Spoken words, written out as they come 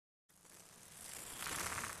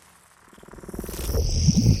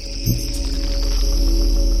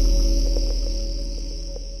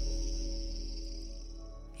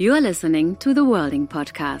You are listening to the Worlding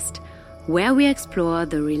Podcast, where we explore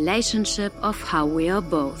the relationship of how we are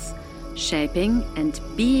both, shaping and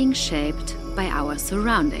being shaped by our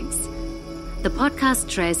surroundings. The podcast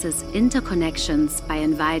traces interconnections by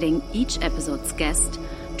inviting each episode's guest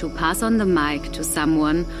to pass on the mic to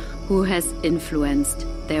someone who has influenced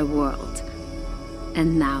their world.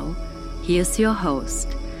 And now, here's your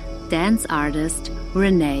host, dance artist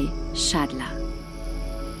Renee Schadler.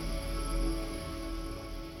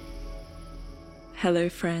 Hello,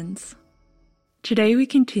 friends. Today we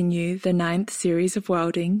continue the 9th series of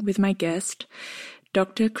Worlding with my guest,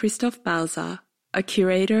 Dr. Christoph Balzer, a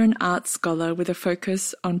curator and art scholar with a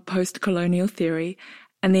focus on post-colonial theory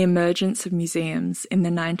and the emergence of museums in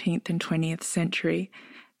the 19th and 20th century.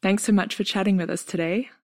 Thanks so much for chatting with us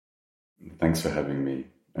today. Thanks for having me.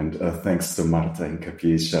 And thanks to Marta and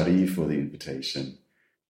Capier-Shari for the invitation.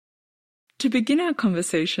 To begin our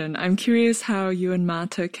conversation, I'm curious how you and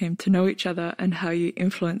Marta came to know each other and how you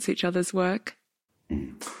influence each other's work.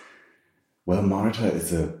 Well, Marta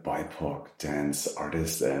is a BIPOC dance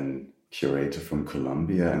artist and curator from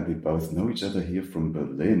Colombia, and we both know each other here from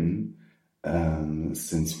Berlin,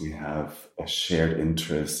 since we have a shared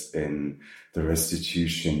interest in the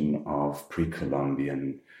restitution of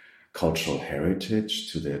pre-Columbian cultural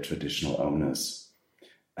heritage to their traditional owners.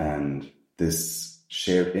 And this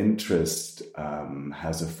shared interest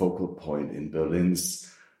has a focal point in Berlin's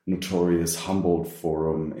notorious Humboldt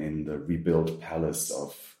Forum in the rebuilt palace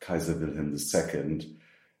of Kaiser Wilhelm II,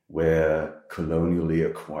 where colonially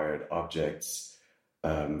acquired objects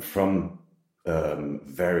from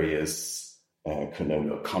various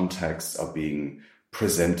colonial contexts are being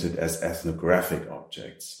presented as ethnographic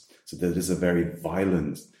objects. So that is a very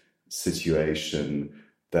violent situation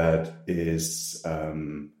that is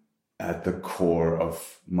at the core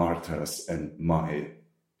of Marta's and my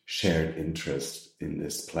shared interest in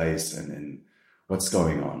this place and in what's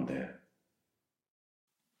going on there.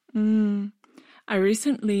 I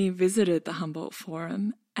recently visited the Humboldt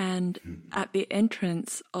Forum, and at the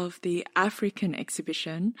entrance of the African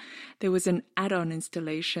exhibition, there was an add-on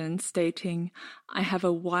installation stating, "I have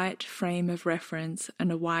a white frame of reference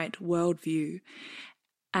and a white worldview."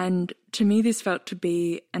 And to me, this felt to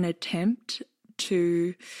be an attempt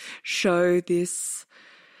to show this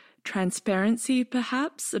transparency,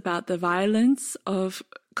 perhaps, about the violence of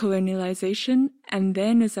colonialization. And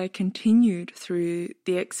then as I continued through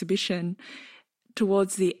the exhibition,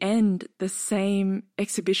 towards the end, the same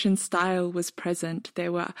exhibition style was present.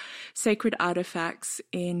 There were sacred artifacts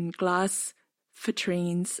in glass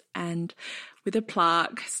vitrines and with a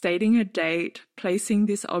plaque stating a date, placing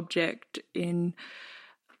this object in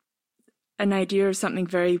an idea of something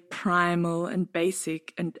very primal and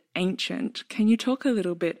basic and ancient. Can you talk a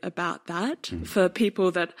little bit about that for people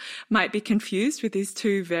that might be confused with these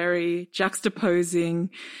two very juxtaposing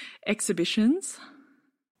exhibitions?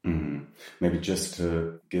 Maybe just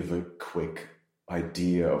to give a quick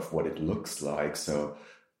idea of what it looks like. So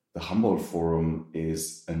the Humboldt Forum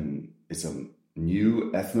is a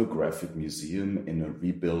new ethnographic museum in a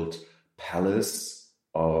rebuilt palace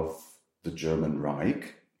of the German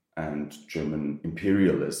Reich and German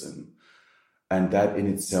imperialism. And that in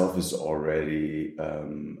itself is already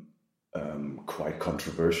quite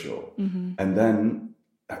controversial. And then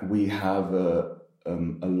we have a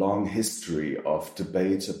long history of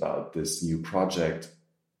debate about this new project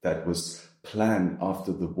that was planned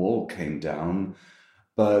after the wall came down,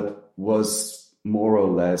 but was more or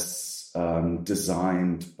less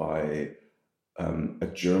designed by a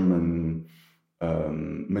German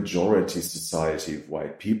majority society of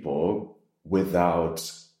white people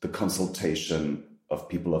without the consultation of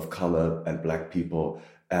people of color and Black people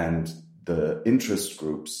and the interest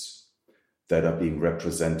groups that are being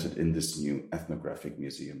represented in this new ethnographic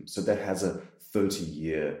museum. So that has a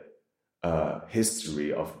 30-year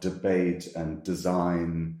history of debate and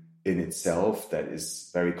design in itself that is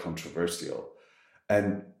very controversial.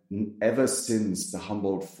 And ever since the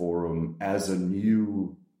Humboldt Forum as a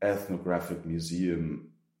new ethnographic museum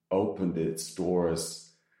opened its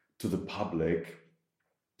doors to the public,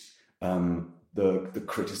 the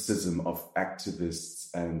criticism of activists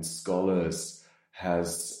and scholars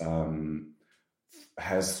has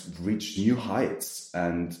reached new heights.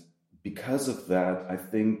 And because of that, I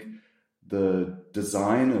think the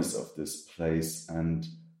designers of this place and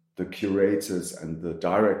the curators and the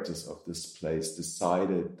directors of this place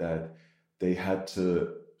decided that they had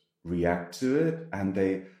to react to it, and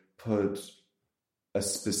they put a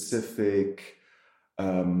specific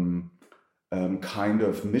kind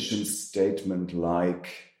of mission statement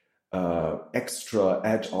like extra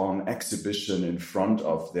add-on exhibition in front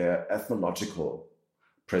of their ethnological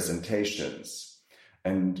presentations.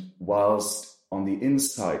 And whilst on the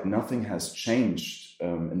inside nothing has changed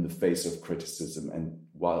in the face of criticism, and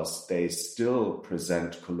whilst they still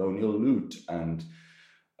present colonial loot and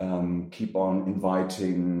keep on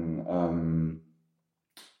inviting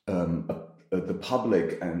the public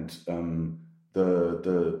and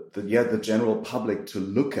the general public to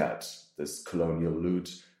look at this colonial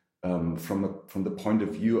loot from the point of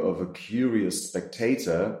view of a curious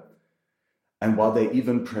spectator, and while they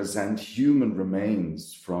even present human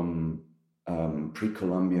remains from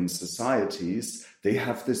pre-Columbian societies, they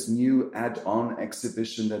have this new add-on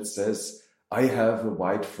exhibition that says, I have a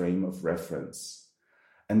wide frame of reference.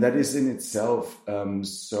 And that is in itself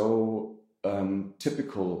so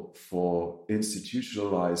typical for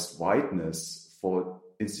institutionalized whiteness, for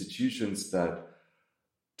institutions that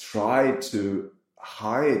try to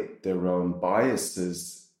hide their own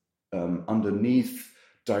biases underneath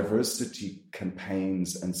diversity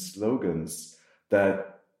campaigns and slogans,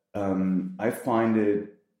 that I find it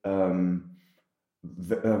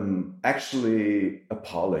actually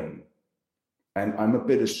appalling. And I'm a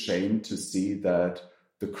bit ashamed to see that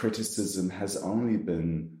the criticism has only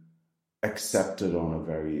been accepted on a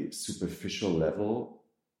very superficial level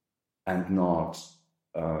and not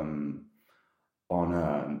on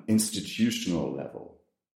an institutional level.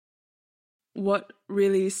 What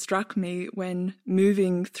really struck me when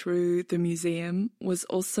moving through the museum was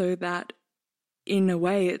also that, in a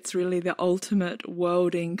way, it's really the ultimate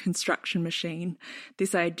worlding construction machine,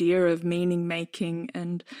 this idea of meaning making.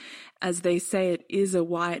 And as they say, it is a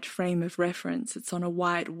white frame of reference. It's on a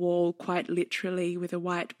white wall, quite literally, with a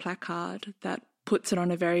white placard that puts it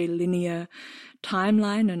on a very linear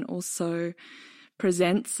timeline and also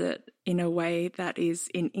presents it in a way that is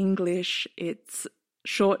in English. It's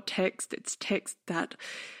short text, it's text that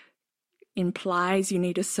implies you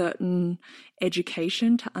need a certain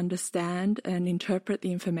education to understand and interpret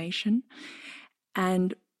the information.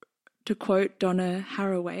 And to quote Donna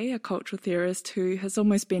Haraway, a cultural theorist who has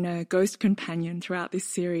almost been a ghost companion throughout this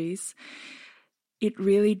series, it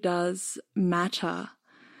really does matter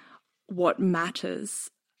what matters.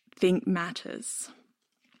 Think matters.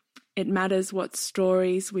 It matters what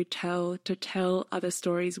stories we tell to tell other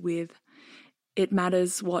stories with. It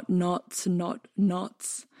matters what knots, not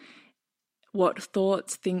knots. What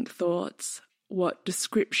thoughts think thoughts. What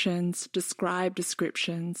descriptions describe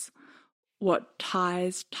descriptions. What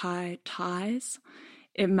ties tie ties.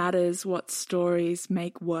 It matters what stories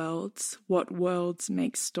make worlds. What worlds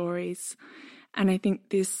make stories. And I think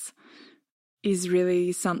this is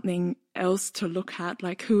really something else to look at,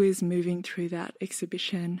 like who is moving through that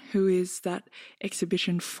exhibition, who is that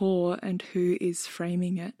exhibition for, and who is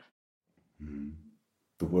framing it.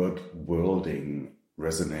 The word worlding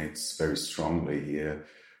resonates very strongly here.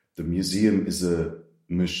 The museum is a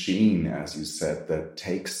machine, as you said, that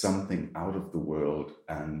takes something out of the world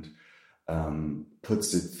and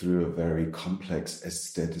puts it through a very complex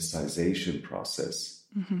aestheticization process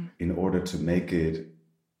in order to make it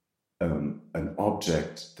an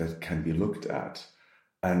object that can be looked at.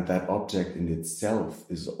 And that object in itself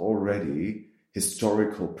is already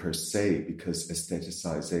historical per se, because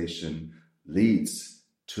aestheticization leads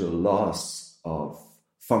to a loss of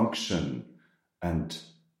function and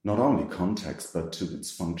not only context, but to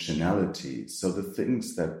its functionality. So the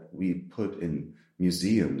things that we put in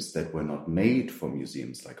museums that were not made for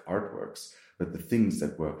museums, like artworks, but the things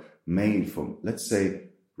that were made for, let's say,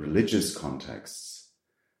 religious contexts,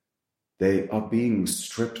 they are being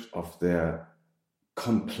stripped of their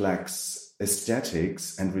complex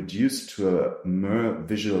aesthetics and reduced to a mere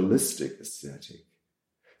visualistic aesthetic.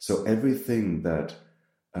 So everything that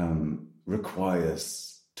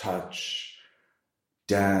requires touch,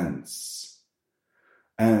 dance,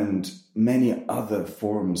 and many other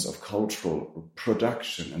forms of cultural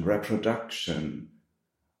production and reproduction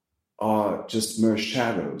are just mere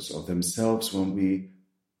shadows of themselves when we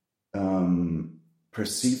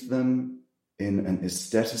perceive them in an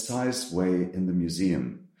aestheticized way in the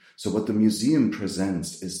museum. So what the museum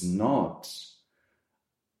presents is not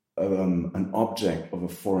an object of a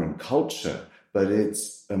foreign culture, but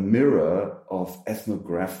it's a mirror of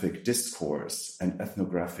ethnographic discourse and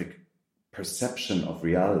ethnographic perception of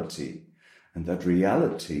reality. And that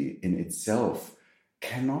reality in itself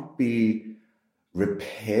cannot be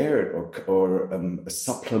repaired or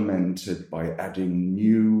supplemented by adding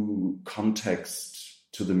new context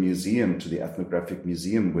to the museum, to the ethnographic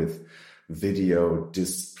museum, with video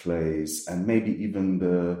displays and maybe even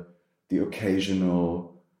the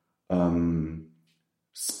occasional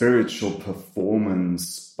spiritual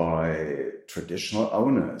performance by traditional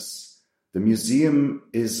owners. The museum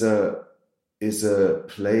is a is a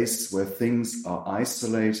place where things are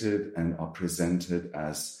isolated and are presented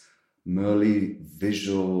as merely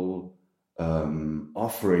visual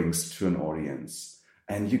offerings to an audience.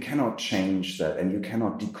 And you cannot change that, and you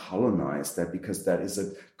cannot decolonize that, because that is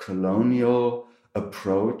a colonial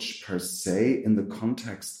approach per se in the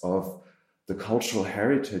context of the cultural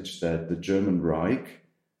heritage that the German Reich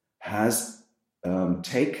has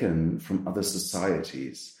taken from other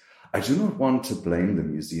societies. I do not want to blame the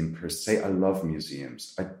museum per se. I love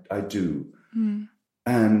museums. I do. Mm.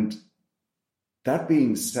 And that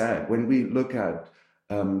being said, when we look at,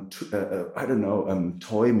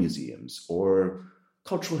 toy museums or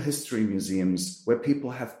cultural history museums where people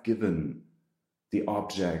have given the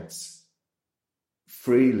objects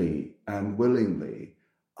freely and willingly,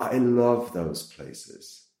 I love those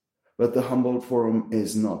places. But the Humboldt Forum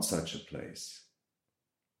is not such a place.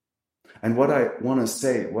 And what I want to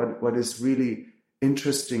say, what is really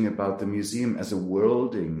interesting about the museum as a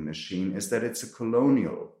worlding machine is that it's a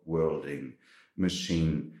colonial worlding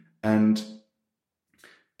machine. And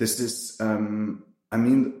this is, to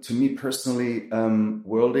me personally,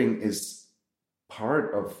 worlding is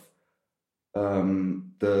part of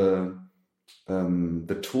the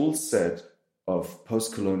tool set of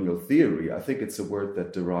post-colonial theory. I think it's a word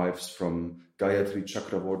that derives from Gayatri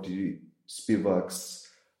Chakravorty Spivak's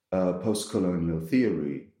post-colonial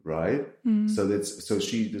theory, right? Mm. So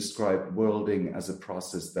she described worlding as a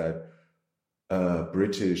process that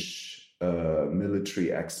British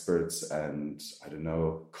military experts and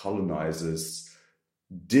colonizers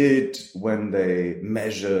did when they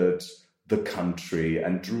measured the country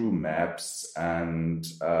and drew maps and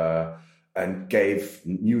gave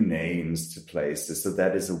new names to places. So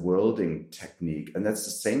that is a worlding technique, and that's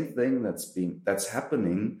the same thing that's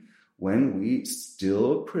happening when we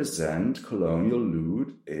still present colonial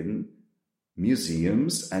loot in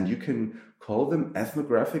museums. And you can call them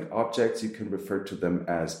ethnographic objects, you can refer to them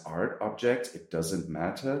as art objects, it doesn't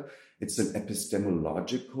matter. It's an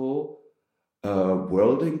epistemological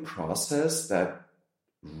worlding process that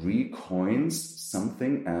recoins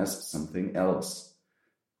something as something else.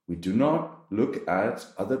 We do not look at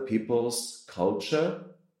other people's culture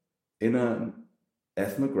in an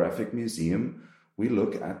ethnographic museum. We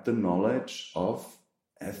look at the knowledge of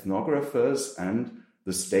ethnographers and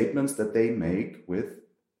the statements that they make with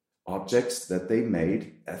objects that they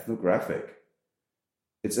made ethnographic.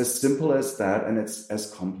 It's as simple as that, and it's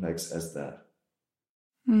as complex as that.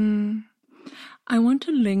 I want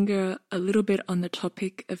to linger a little bit on the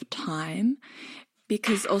topic of time,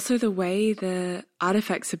 because also the way the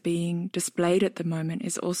artifacts are being displayed at the moment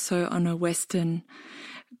is also on a Western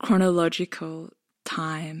chronological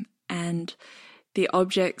time. And the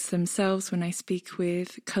objects themselves, when I speak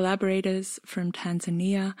with collaborators from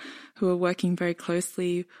Tanzania who are working very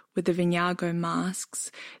closely with the Vinyago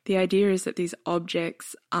masks, the idea is that these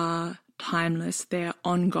objects are timeless, they're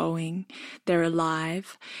ongoing, they're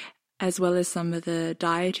alive, as well as some of the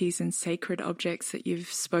deities and sacred objects that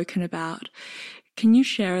you've spoken about. Can you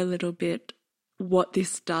share a little bit what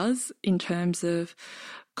this does in terms of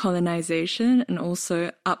colonization and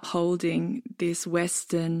also upholding this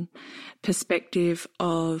Western perspective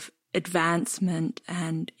of advancement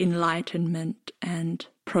and enlightenment and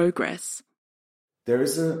progress? There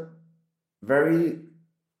is a very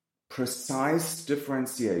precise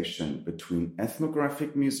differentiation between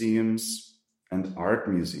ethnographic museums and art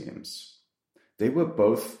museums. They were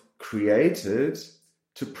both created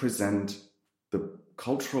to present the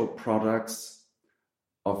cultural products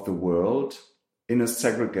of the world in a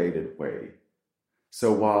segregated way.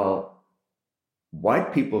 So while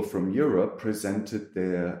white people from Europe presented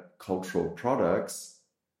their cultural products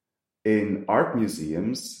in art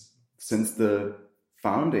museums since the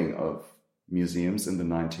founding of museums in the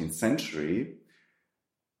 19th century,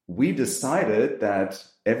 we decided that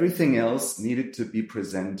everything else needed to be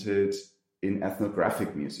presented in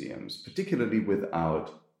ethnographic museums, particularly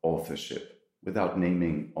without authorship, without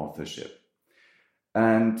naming authorship.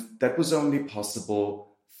 And that was only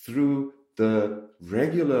possible through the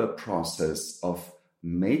regular process of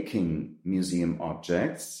making museum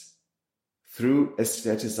objects through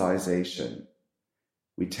aestheticization.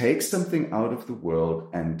 We take something out of the world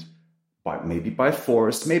and maybe by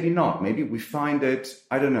force, maybe not, maybe we find it,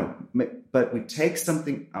 I don't know, but we take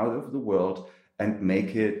something out of the world and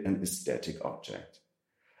make it an aesthetic object.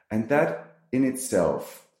 And that in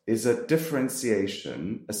itself is a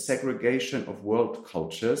differentiation, a segregation of world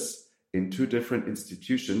cultures in two different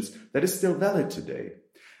institutions that is still valid today.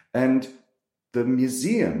 And the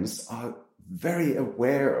museums are very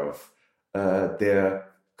aware of their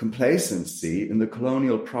complacency in the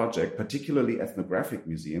colonial project, particularly ethnographic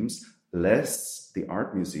museums, less the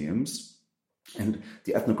art museums. And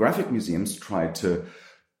the ethnographic museums tried to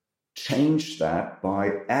change that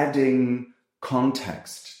by adding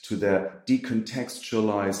context to their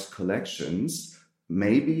decontextualized collections,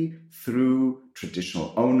 maybe through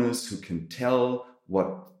traditional owners who can tell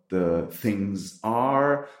what the things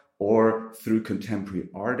are, or through contemporary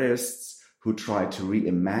artists who try to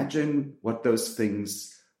reimagine what those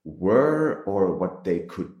things were or what they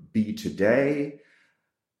could be today.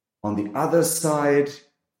 On the other side,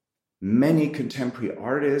 many contemporary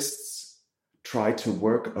artists try to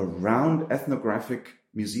work around ethnographic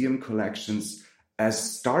museum collections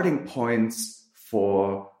as starting points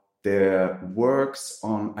for their works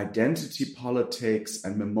on identity politics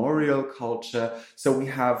and memorial culture. So we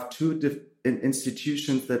have two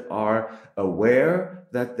institutions that are aware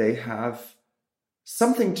that they have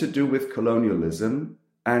something to do with colonialism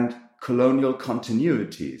and colonial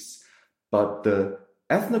continuities. But the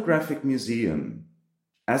ethnographic museum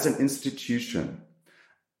as an institution,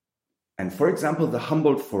 and for example, the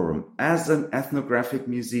Humboldt Forum as an ethnographic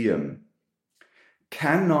museum,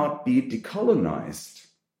 cannot be decolonized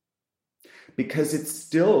because it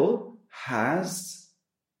still has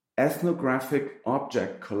ethnographic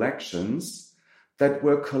object collections that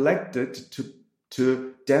were collected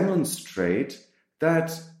to demonstrate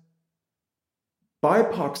that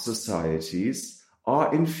BIPOC societies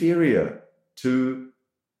are inferior to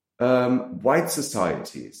white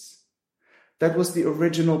societies. That was the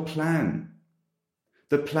original plan.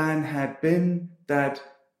 The plan had been that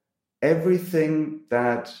everything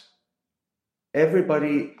that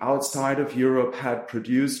everybody outside of Europe had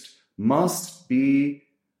produced must be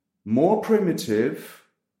more primitive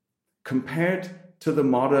compared to the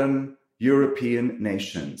modern European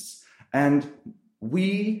nations. And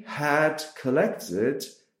we had collected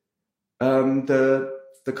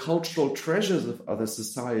the cultural treasures of other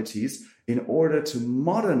societies in order to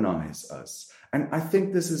modernize us. And I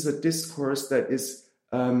think this is a discourse that is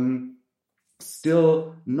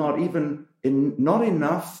still not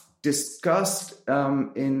enough discussed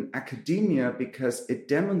in academia, because it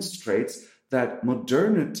demonstrates that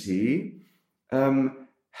modernity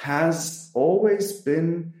has always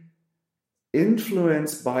been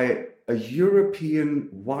influenced by a European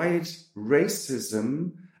white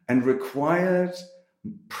racism and required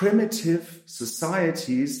primitive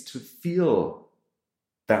societies to feel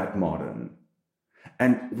that modern.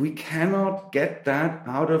 And we cannot get that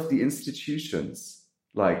out of the institutions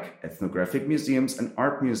like ethnographic museums and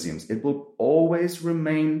art museums. It will always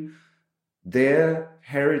remain their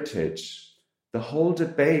heritage. The whole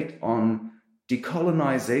debate on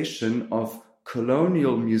decolonization of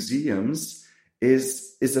colonial museums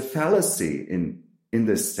is a fallacy in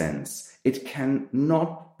this sense. It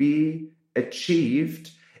cannot be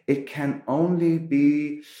achieved. It can only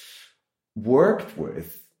be worked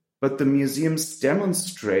with. But the museums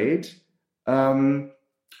demonstrate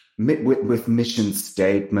with mission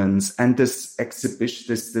statements and this exhibition,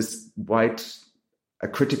 this a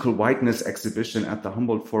critical whiteness exhibition at the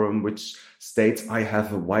Humboldt Forum, which states, "I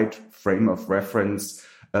have a white frame of reference,"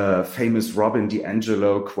 famous Robin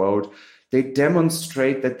DiAngelo quote. They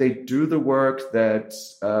demonstrate that they do the work, that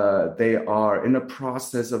they are in a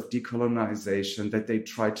process of decolonization, that they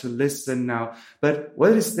try to listen now. But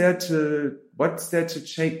what's there to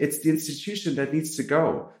change? It's the institution that needs to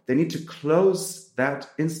go. They need to close that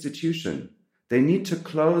institution. They need to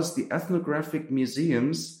close the ethnographic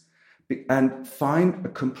museums and find a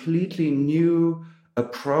completely new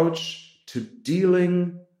approach to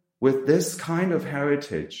dealing with this kind of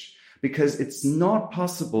heritage. Because it's not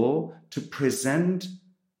possible to present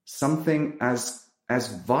something as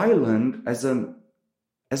violent as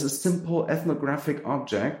a simple ethnographic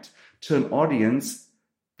object to an audience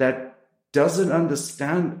that doesn't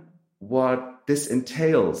understand what this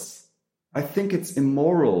entails. I think it's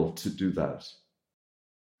immoral to do that.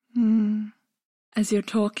 As you're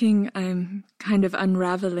talking, I'm kind of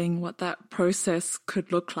unraveling what that process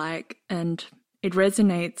could look like, and it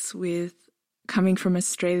resonates with coming from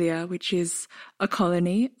Australia, which is a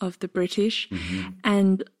colony of the British. Mm-hmm.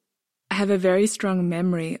 And I have a very strong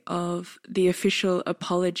memory of the official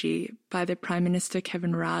apology by the Prime Minister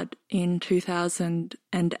Kevin Rudd in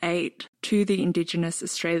 2008 to the Indigenous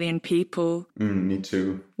Australian people. Me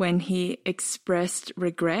too. When he expressed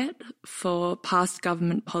regret for past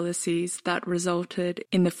government policies that resulted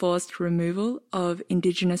in the forced removal of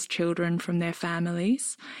Indigenous children from their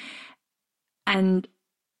families. And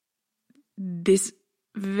this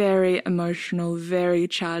very emotional, very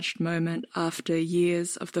charged moment after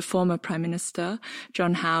years of the former Prime Minister,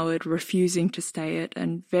 John Howard, refusing to stay it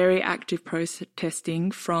and very active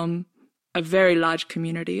protesting from a very large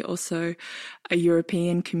community, also a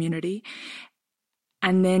European community.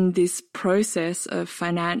 And then this process of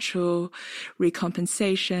financial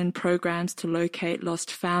recompensation, programs to locate lost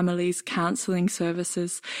families, counselling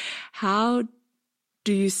services. How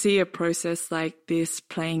do you see a process like this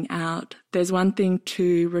playing out? There's one thing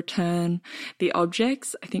to return the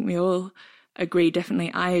objects. I think we all agree,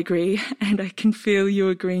 definitely I agree, and I can feel you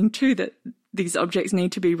agreeing too, that these objects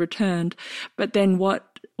need to be returned. But then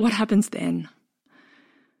what happens then?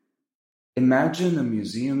 Imagine a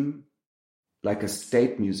museum like a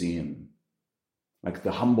state museum, like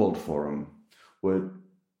the Humboldt Forum, would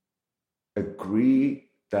agree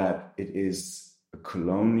that it is a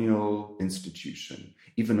colonial institution,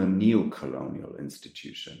 even a neo-colonial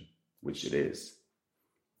institution, which it is.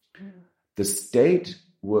 The state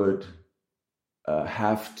would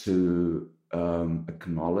have to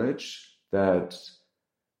acknowledge that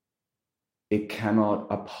it cannot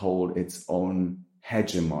uphold its own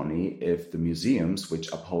hegemony if the museums, which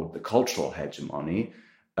uphold the cultural hegemony,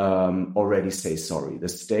 already say sorry. The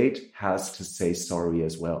state has to say sorry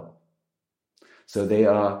as well. So they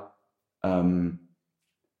are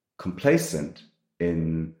complacent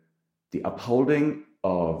in the upholding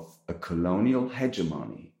of a colonial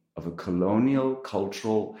hegemony, of a colonial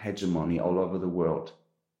cultural hegemony all over the world.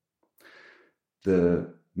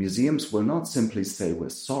 The museums will not simply say we're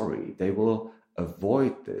sorry. They will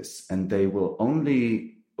avoid this, and they will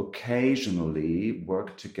only occasionally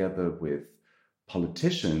work together with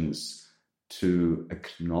politicians to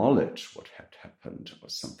acknowledge what had happened or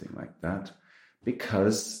something like that,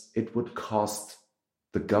 because it would cost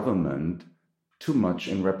the government too much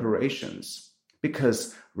in reparations,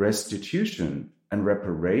 because restitution and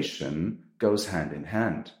reparation goes hand in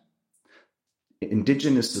hand.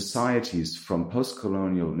 Indigenous societies from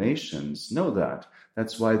post-colonial nations know that.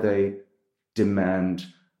 That's why they demand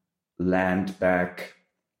land back,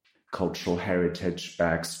 cultural heritage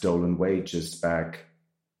back, stolen wages back.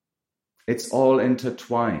 It's all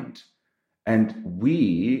intertwined. And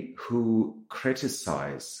we who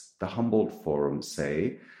criticize the Humboldt Forum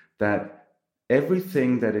say that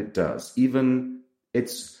everything that it does, even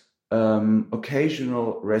its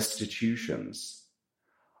occasional restitutions,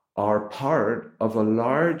 are part of a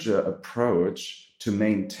larger approach to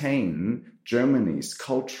maintain Germany's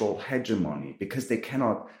cultural hegemony, because they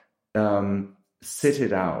cannot sit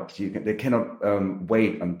it out. They cannot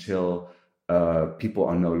wait until people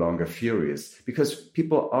are no longer furious, because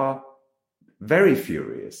people are very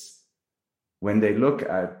furious when they look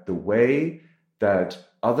at the way that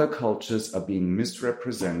other cultures are being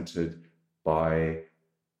misrepresented by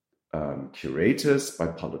curators, by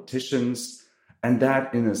politicians, and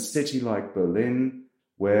that in a city like Berlin,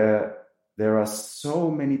 where there are so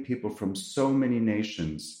many people from so many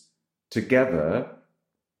nations together,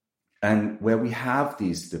 and where we have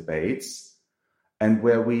these debates, and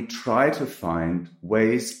where we try to find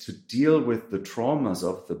ways to deal with the traumas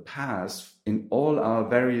of the past in all our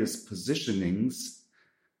various positionings,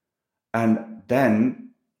 and then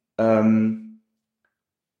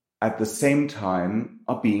at the same time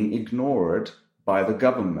are being ignored by the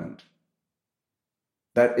government.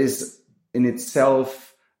 That is in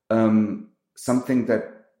itself something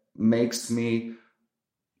that makes me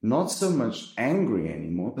not so much angry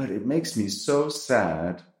anymore, but it makes me so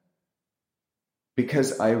sad,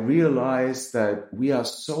 because I realize that we are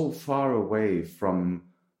so far away from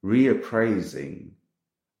reappraising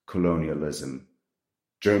colonialism,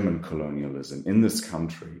 German colonialism in this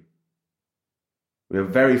country. We are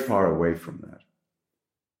very far away from that.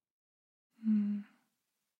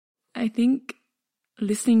 I think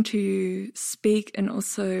listening to you speak and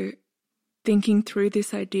also thinking through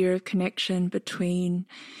this idea of connection between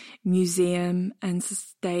museum and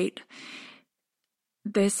state,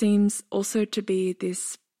 there seems also to be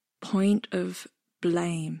this point of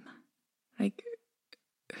blame. Like,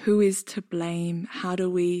 who is to blame? How do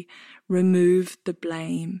we remove the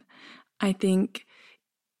blame? I think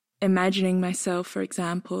imagining myself, for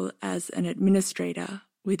example, as an administrator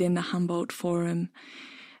within the Humboldt Forum,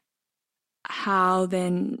 how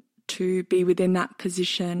then to be within that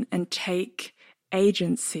position and take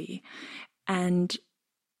agency. And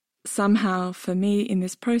somehow for me in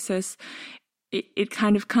this process, it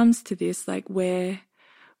kind of comes to this, like, where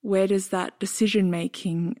does that decision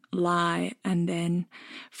making lie? And then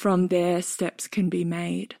from there, steps can be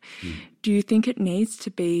made. Do you think it needs to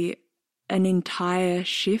be an entire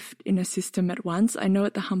shift in a system at once? I know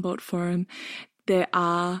at the Humboldt Forum, there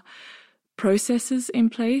are processes in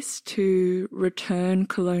place to return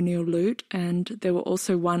colonial loot, and there were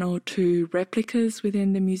also 1 or 2 replicas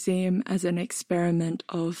within the museum as an experiment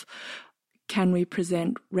of can we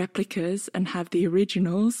present replicas and have the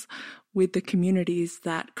originals with the communities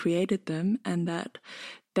that created them and that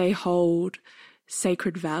they hold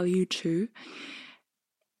sacred value to?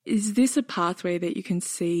 Is this a pathway that you can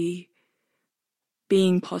see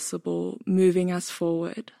being possible, moving us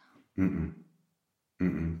forward?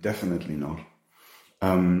 Definitely not.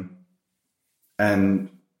 And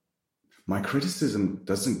my criticism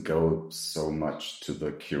doesn't go so much to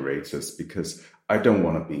the curators, because I don't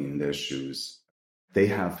want to be in their shoes. They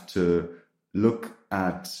have to look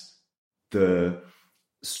at the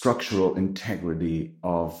structural integrity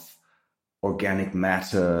of organic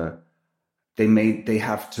matter. They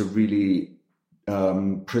have to really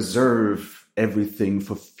preserve everything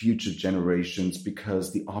for future generations,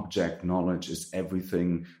 because the object knowledge is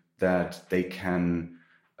everything that they can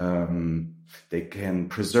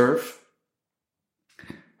preserve.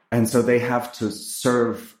 And so they have to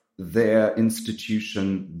serve their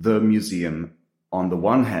institution, the museum, on the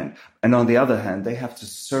one hand. And on the other hand, they have to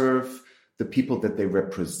serve the people that they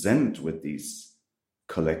represent with these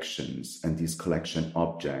collections and these collection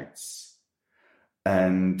objects.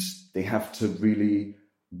 And they have to really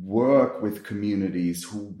work with communities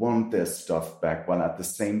who want their stuff back, while at the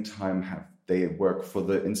same time they work for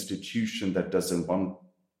the institution that doesn't want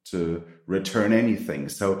to return anything.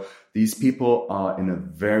 So these people are in a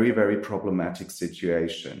very, very problematic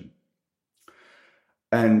situation.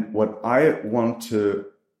 And what I want to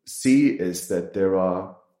see is that there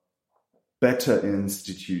are better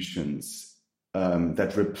institutions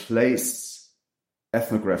that replace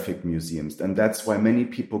ethnographic museums. And that's why many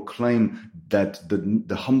people claim that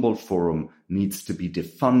the Humboldt Forum needs to be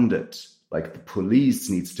defunded, like the police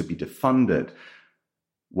needs to be defunded.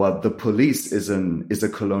 Well, the police is a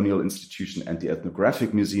colonial institution, and the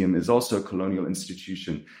ethnographic museum is also a colonial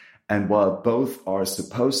institution. And while both are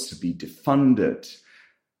supposed to be defunded,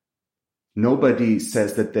 nobody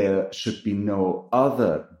says that there should be no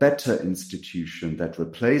other better institution that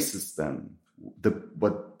replaces them.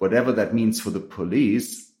 Whatever that means for the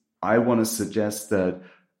police, I want to suggest that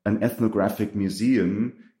an ethnographic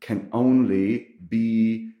museum can only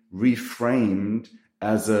be reframed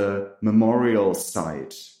as a memorial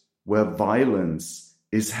site where violence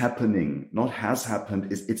is happening, not has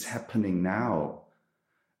happened, it's happening now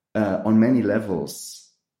on many levels,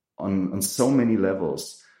 on so many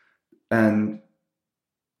levels. And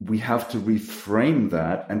we have to reframe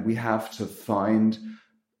that, and we have to find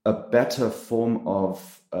a better form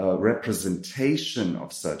of representation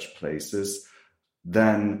of such places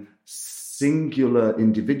than singular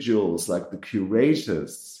individuals like the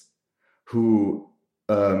curators who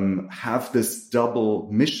have this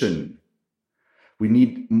double mission. We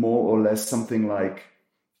need more or less something like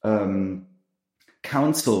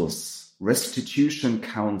councils, restitution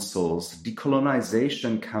councils,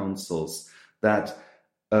 decolonization councils that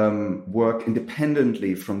work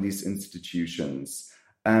independently from these institutions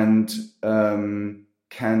and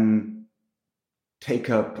can take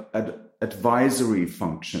up advisory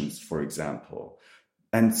functions, for example,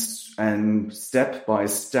 and step by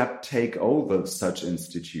step take over such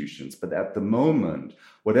institutions. But at the moment,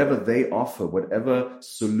 whatever they offer, whatever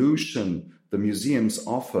solution the museums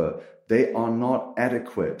offer, they are not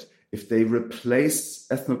adequate. If they replace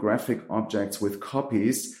ethnographic objects with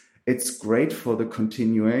copies, it's great for the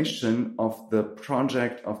continuation of the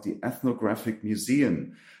project of the ethnographic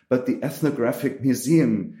museum. But the ethnographic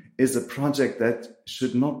museum is a project that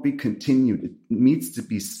should not be continued. It needs to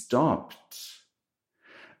be stopped.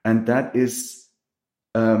 And that is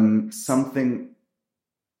something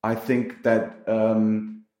I think that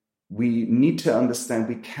we need to understand.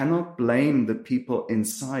 We cannot blame the people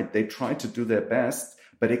inside. They try to do their best,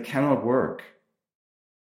 but it cannot work.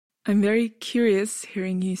 I'm very curious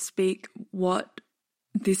hearing you speak what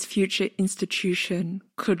this future institution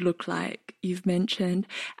could look like. You've mentioned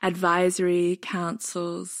advisory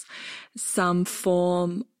councils, some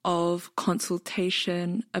form of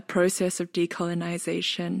consultation, a process of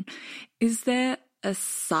decolonization. Is there a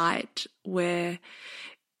site where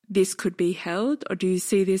this could be held, or do you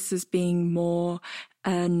see this as being more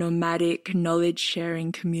a nomadic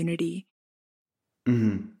knowledge-sharing community?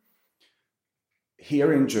 Mm-hmm.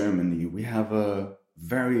 Here in Germany, we have a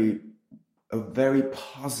very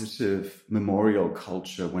positive memorial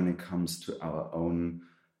culture when it comes to our own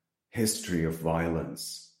history of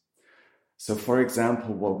violence. So, for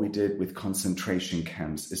example, what we did with concentration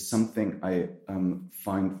camps is something I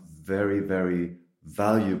find very, very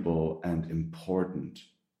valuable and important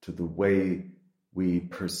to the way we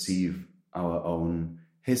perceive our own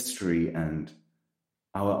history and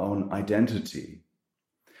our own identity.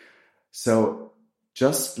 So,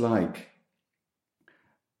 just like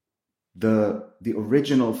the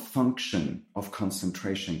original function of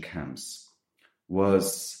concentration camps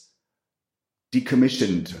was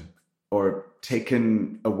decommissioned or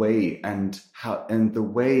taken away, and the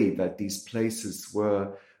way that these places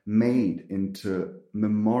were made into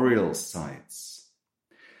memorial sites.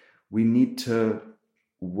 We need to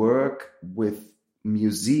work with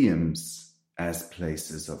museums as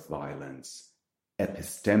places of violence,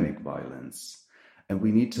 epistemic violence, and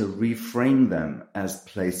we need to reframe them as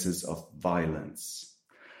places of violence.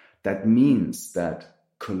 That means that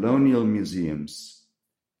colonial museums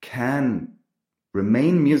can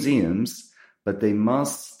remain museums, but they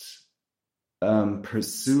must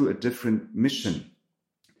pursue a different mission.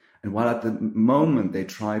 And while at the moment they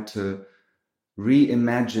try to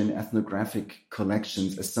reimagine ethnographic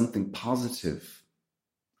collections as something positive,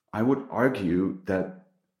 I would argue that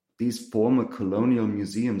these former colonial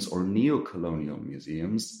museums or neo-colonial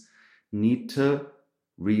museums need to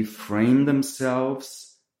reframe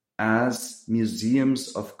themselves as museums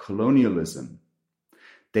of colonialism.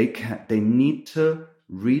 They need to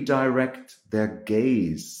redirect their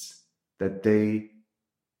gaze, that they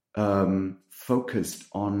focused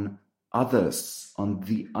on others, on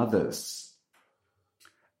the others,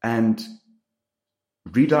 and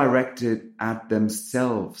redirect it at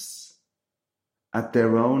themselves, at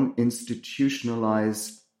their own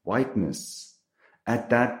institutionalized whiteness, at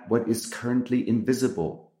that what is currently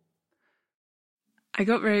invisible. I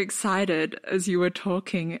got very excited as you were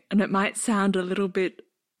talking, and it might sound a little bit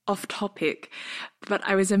off topic, but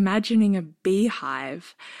I was imagining a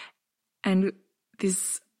beehive and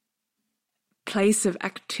this place of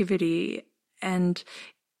activity, and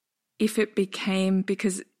if it became,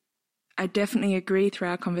 because I definitely agree through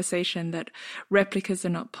our conversation that replicas are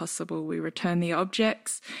not possible. We return the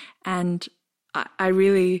objects, and I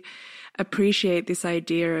really appreciate this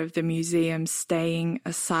idea of the museum staying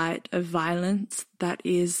a site of violence that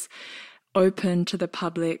is open to the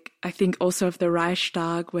public. I think also of the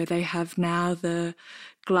Reichstag, where they have now the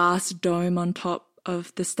glass dome on top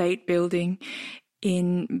of the state building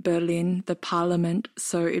in Berlin, the parliament,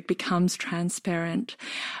 so it becomes transparent.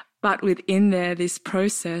 But within there, this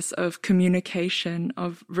process of communication,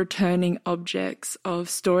 of returning objects, of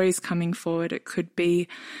stories coming forward, it could be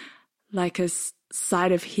like a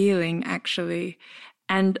site of healing, actually.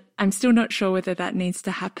 And I'm still not sure whether that needs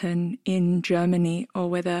to happen in Germany or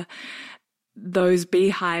whether those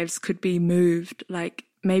beehives could be moved. Like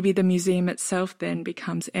maybe the museum itself then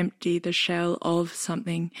becomes empty, the shell of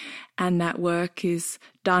something, and that work is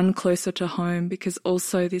done closer to home, because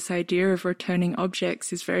also this idea of returning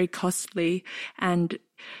objects is very costly, and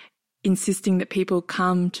insisting that people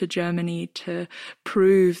come to Germany to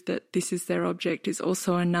prove that this is their object is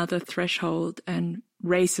also another threshold and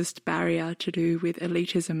racist barrier to do with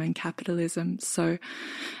elitism and capitalism. So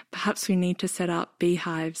perhaps we need to set up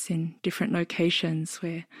beehives in different locations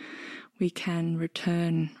where we can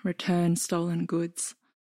return stolen goods.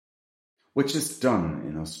 Which is done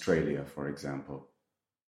in Australia, for example.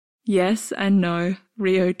 Yes and no.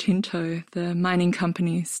 Rio Tinto, the mining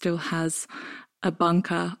company, still has a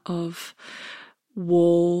bunker of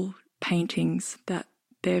wall paintings that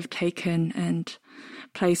they've taken and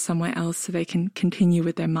placed somewhere else so they can continue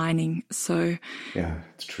with their mining. So yeah,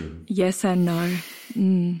 it's true. Yes and no.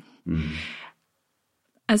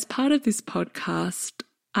 As part of this podcast,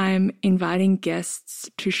 I'm inviting guests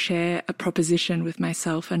to share a proposition with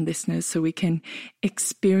myself and listeners so we can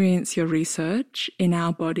experience your research in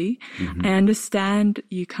our body. I understand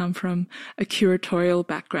you come from a curatorial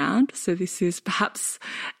background, so this is perhaps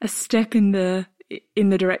a step in the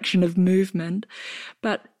direction of movement.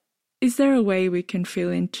 But is there a way we can feel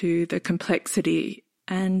into the complexity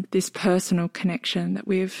and this personal connection that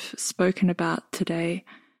we've spoken about today?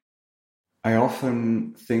 I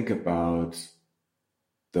often think about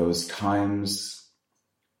those times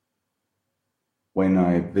when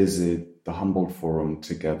I visit the Humboldt Forum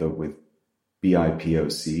together with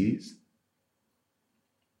BIPOCs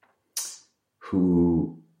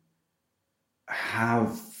who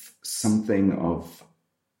have something of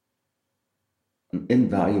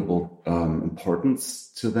invaluable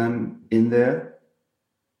importance to them in there,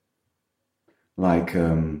 like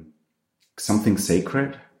something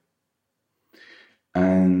sacred.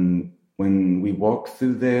 And when we walk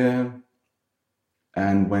through there,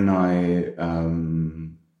 and when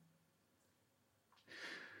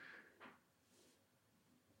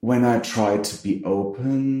I try to be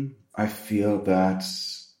open, I feel that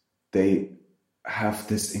they have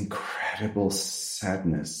this incredible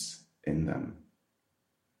sadness in them.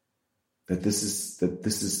 That this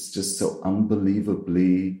is just so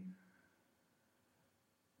unbelievably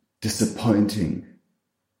disappointing.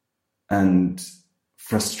 and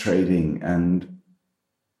frustrating, and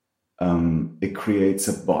it creates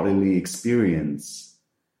a bodily experience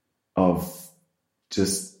of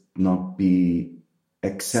just not be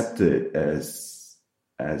accepted as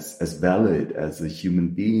valid as a human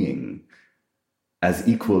being, as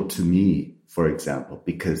equal to me, for example,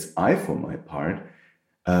 because I, for my part,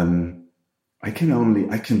 I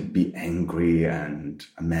can be angry and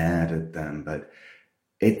mad at them, but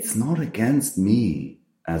it's not against me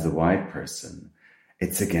as a white person.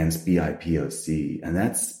 It's against BIPOC. And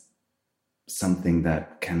that's something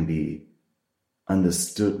that can be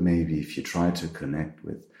understood maybe if you try to connect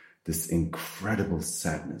with this incredible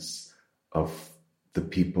sadness of the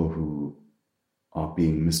people who are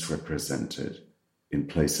being misrepresented in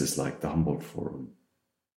places like the Humboldt Forum.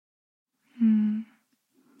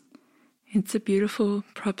 It's a beautiful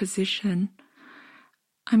proposition.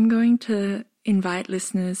 I'm going to invite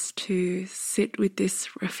listeners to sit with this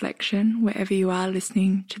reflection wherever you are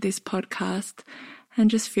listening to this podcast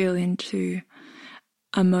and just feel into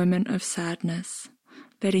a moment of sadness,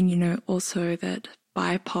 letting you know also that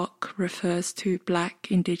BIPOC refers to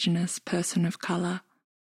Black, Indigenous, person of colour.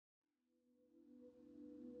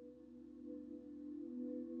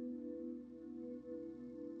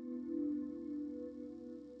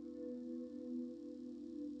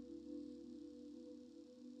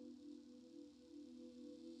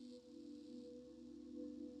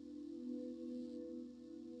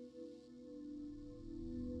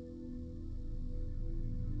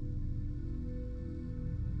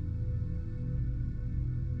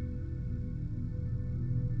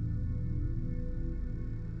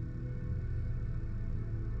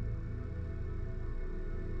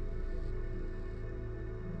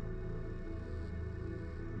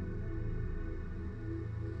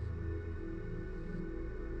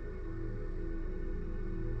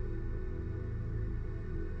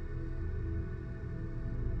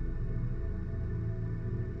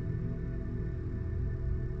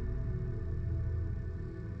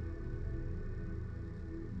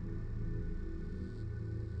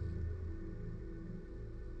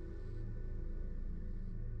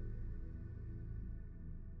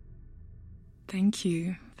 Thank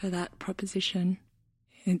you for that proposition.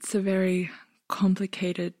 It's a very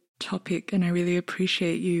complicated topic, and I really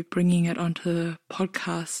appreciate you bringing it onto the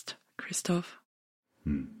podcast, Christoph.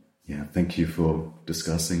 Yeah, thank you for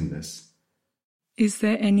discussing this. Is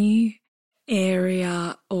there any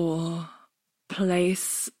area or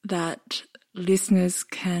place that listeners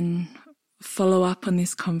can follow up on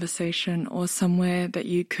this conversation, or somewhere that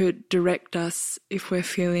you could direct us if we're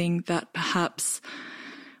feeling that perhaps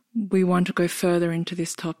we want to go further into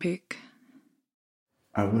this topic?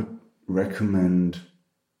 I would recommend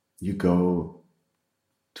you go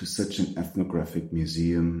to such an ethnographic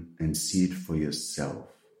museum and see it for yourself.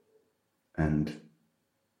 And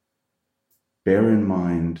bear in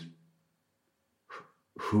mind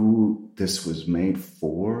who this was made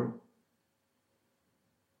for,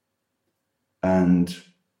 and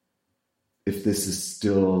if this is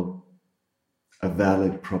still a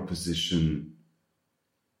valid proposition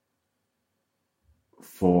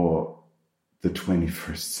for the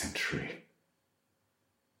 21st century.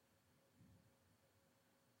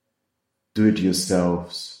 Do it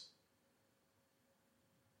yourselves,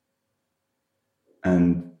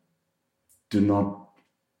 and do not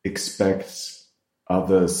expect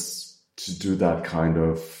others to do that kind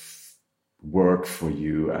of work for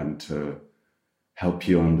you and to help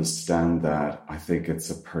you understand that. I think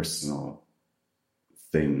it's a personal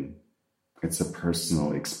thing. It's a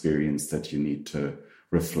personal experience that you need to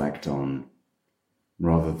reflect on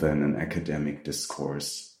rather than an academic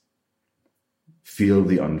discourse. Feel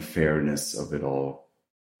the unfairness of it all.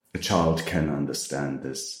 A child can understand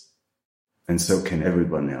this, and so can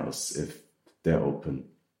everyone else if they're open.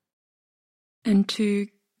 And to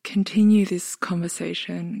continue this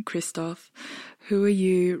conversation, Christoph, who are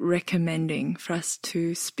you recommending for us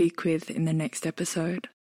to speak with in the next episode?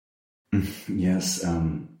 Yes,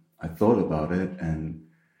 I thought about it, and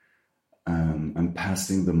I'm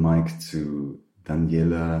passing the mic to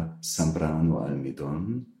Daniela Zambrano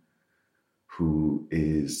Almidon, who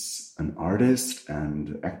is an artist and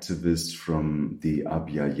activist from the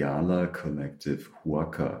Abya Yala collective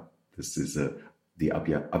Huaca. The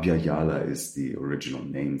Abya Yala is the original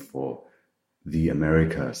name for the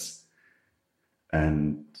Americas.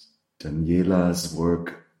 And Daniela's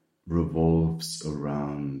work revolves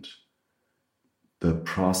around the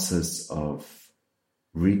process of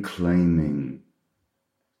reclaiming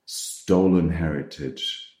stolen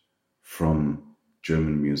heritage from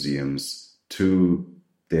German museums to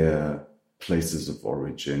their places of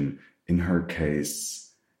origin. In her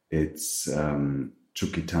case, It's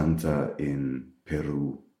Chuquitanta in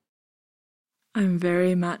Peru. I'm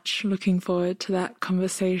very much looking forward to that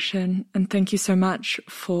conversation, and thank you so much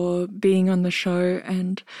for being on the show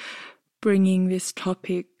and bringing this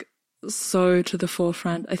topic so to the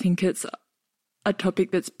forefront. I think it's a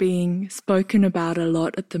topic that's being spoken about a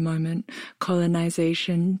lot at the moment,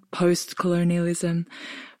 colonization, post-colonialism,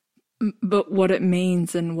 but what it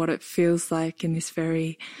means and what it feels like in this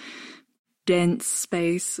very dense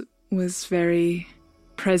space was very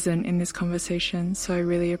present in this conversation. So I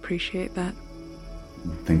really appreciate that.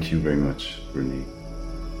 Thank you very much, Renee.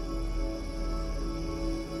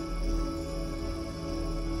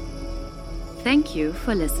 Thank you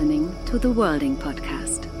for listening to the Worlding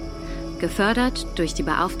Podcast. Gefördert durch die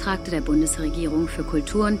Beauftragte der Bundesregierung für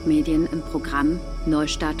Kultur und Medien im Programm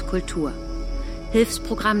Neustart Kultur.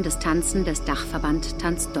 Hilfsprogramm des Tanzen des Dachverband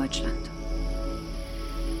Tanz Deutschland.